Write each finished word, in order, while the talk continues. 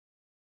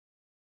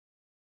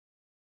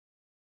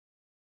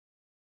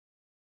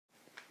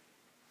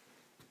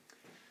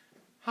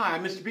Hi,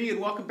 I'm Mr. B, and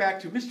welcome back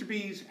to Mr.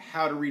 B's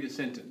How to Read a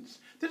Sentence.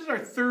 This is our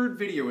third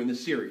video in the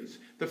series.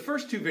 The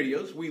first two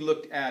videos we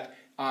looked at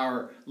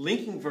our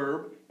linking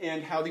verb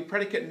and how the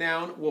predicate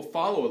noun will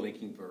follow a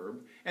linking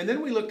verb. And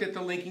then we looked at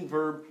the linking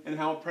verb and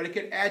how a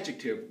predicate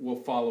adjective will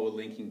follow a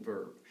linking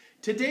verb.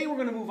 Today we're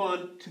going to move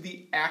on to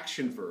the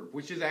action verb,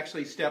 which is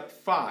actually step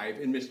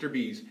 5 in Mr.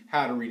 B's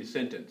How to Read a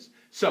Sentence.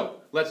 So,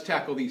 let's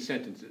tackle these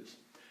sentences.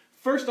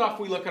 First off,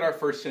 we look at our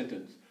first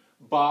sentence.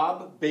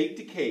 Bob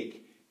baked a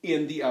cake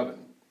in the oven.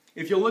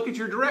 If you'll look at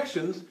your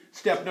directions,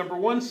 step number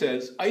 1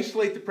 says,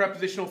 isolate the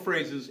prepositional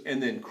phrases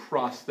and then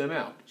cross them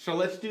out. So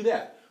let's do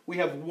that. We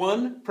have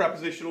one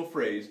prepositional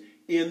phrase,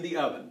 in the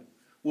oven.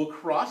 We'll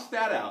cross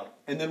that out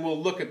and then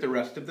we'll look at the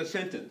rest of the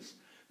sentence.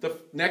 The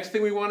next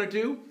thing we want to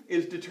do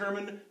is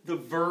determine the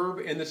verb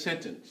in the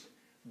sentence.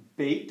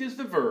 Baked is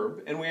the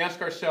verb, and we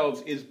ask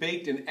ourselves, is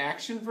baked an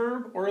action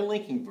verb or a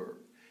linking verb?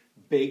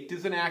 Baked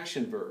is an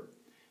action verb.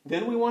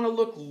 Then we want to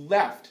look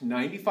left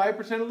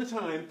 95% of the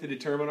time to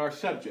determine our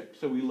subject.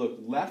 So we look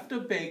left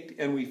of baked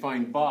and we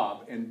find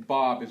Bob, and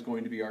Bob is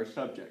going to be our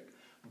subject.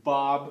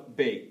 Bob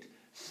baked.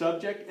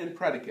 Subject and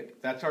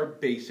predicate. That's our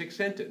basic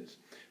sentence.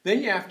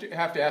 Then you have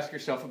to ask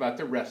yourself about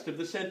the rest of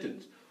the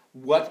sentence.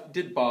 What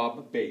did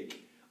Bob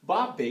bake?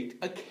 Bob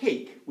baked a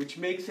cake, which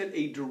makes it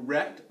a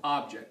direct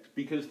object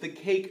because the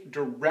cake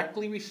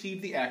directly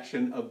received the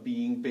action of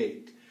being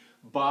baked.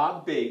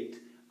 Bob baked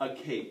a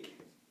cake.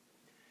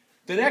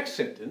 The next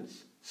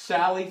sentence,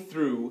 Sally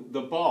threw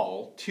the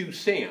ball to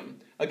Sam.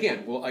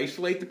 Again, we'll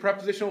isolate the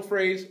prepositional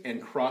phrase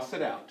and cross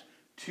it out.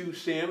 To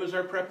Sam is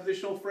our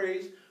prepositional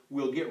phrase.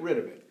 We'll get rid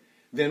of it.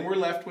 Then we're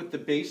left with the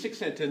basic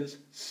sentence,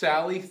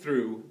 Sally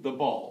threw the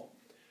ball.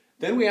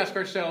 Then we ask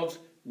ourselves,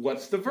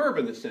 what's the verb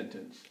in the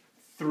sentence?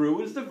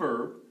 Threw is the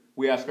verb.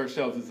 We ask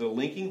ourselves, is it a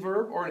linking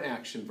verb or an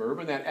action verb?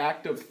 And that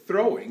act of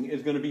throwing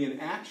is going to be an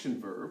action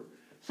verb.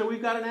 So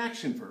we've got an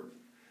action verb.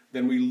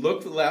 Then we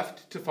look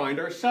left to find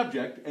our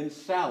subject, and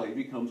Sally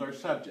becomes our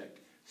subject.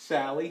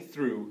 Sally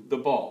threw the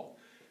ball.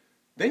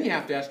 Then you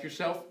have to ask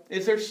yourself,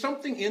 is there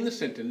something in the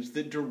sentence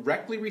that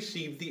directly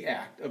received the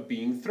act of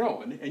being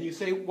thrown? And you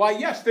say, why,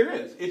 yes, there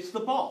is. It's the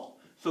ball.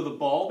 So the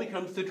ball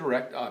becomes the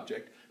direct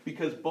object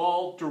because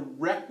ball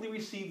directly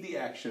received the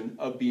action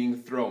of being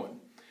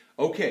thrown.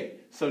 Okay,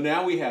 so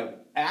now we have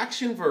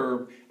action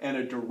verb and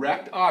a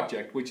direct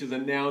object, which is a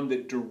noun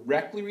that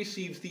directly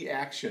receives the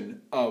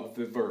action of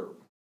the verb.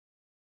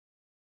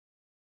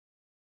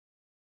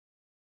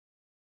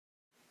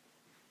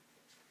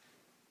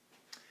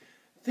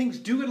 Things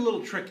do get a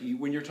little tricky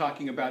when you're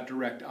talking about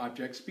direct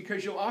objects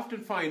because you'll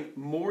often find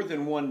more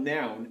than one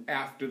noun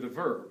after the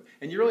verb.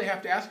 And you really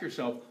have to ask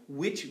yourself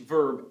which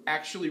verb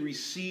actually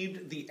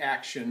received the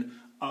action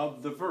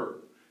of the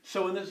verb.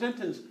 So in the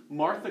sentence,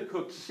 Martha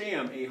cooked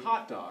Sam a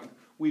hot dog,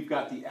 we've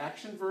got the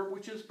action verb,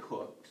 which is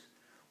cooked.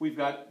 We've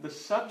got the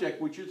subject,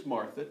 which is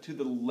Martha, to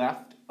the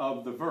left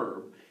of the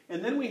verb.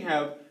 And then we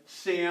have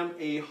Sam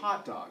a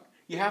hot dog.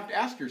 You have to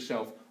ask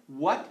yourself,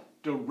 what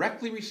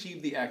directly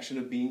received the action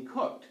of being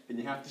cooked? And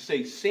you have to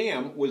say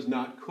Sam was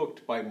not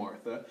cooked by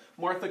Martha.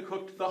 Martha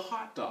cooked the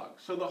hot dog.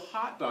 So the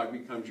hot dog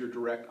becomes your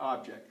direct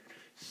object.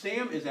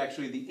 Sam is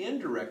actually the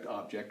indirect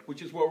object,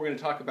 which is what we're going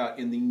to talk about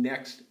in the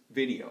next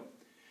video.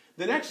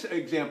 The next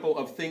example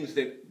of things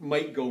that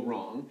might go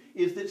wrong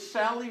is that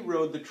Sally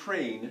rode the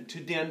train to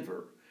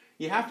Denver.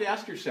 You have to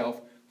ask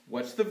yourself,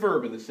 what's the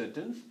verb in the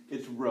sentence?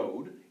 It's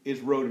rode.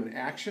 Is rode an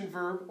action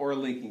verb or a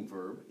linking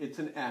verb? It's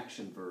an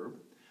action verb.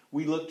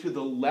 We look to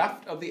the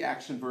left of the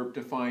action verb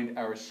to find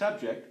our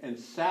subject, and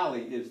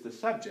Sally is the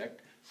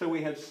subject. So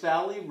we have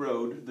Sally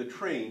rode the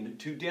train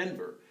to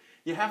Denver.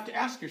 You have to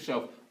ask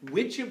yourself,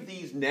 which of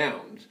these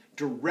nouns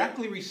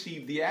directly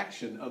receive the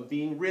action of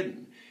being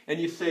ridden? And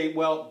you say,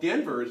 well,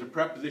 Denver is a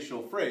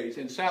prepositional phrase,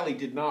 and Sally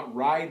did not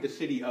ride the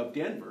city of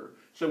Denver.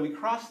 So we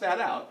cross that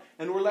out,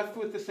 and we're left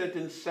with the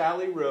sentence,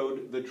 Sally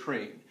rode the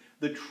train.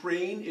 The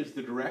train is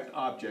the direct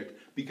object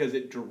because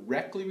it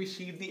directly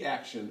received the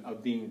action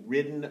of being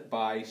ridden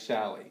by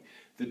Sally.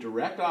 The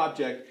direct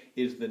object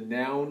is the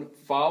noun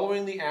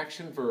following the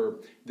action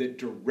verb that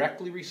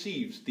directly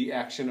receives the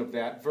action of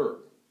that verb.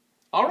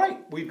 All right,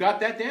 we've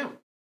got that down.